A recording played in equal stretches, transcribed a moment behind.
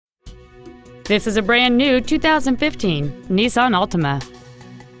This is a brand new 2015 Nissan Altima.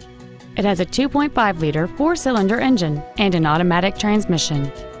 It has a 2.5-liter four-cylinder engine and an automatic transmission.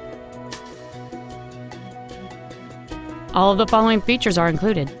 All of the following features are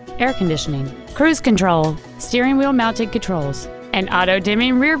included: air conditioning, cruise control, steering wheel mounted controls, an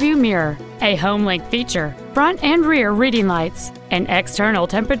auto-dimming rearview mirror, a home-link feature, front and rear reading lights, an external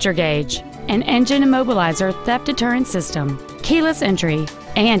temperature gauge, an engine immobilizer theft deterrent system, keyless entry,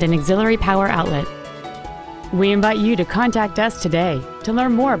 and an auxiliary power outlet. We invite you to contact us today to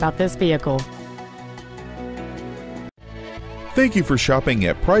learn more about this vehicle. Thank you for shopping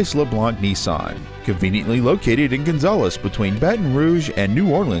at Price LeBlanc Nissan, conveniently located in Gonzales between Baton Rouge and New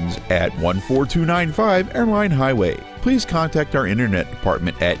Orleans at 14295 Airline Highway. Please contact our internet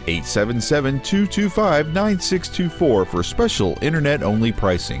department at 877-225-9624 for special internet-only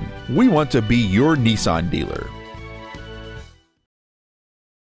pricing. We want to be your Nissan dealer.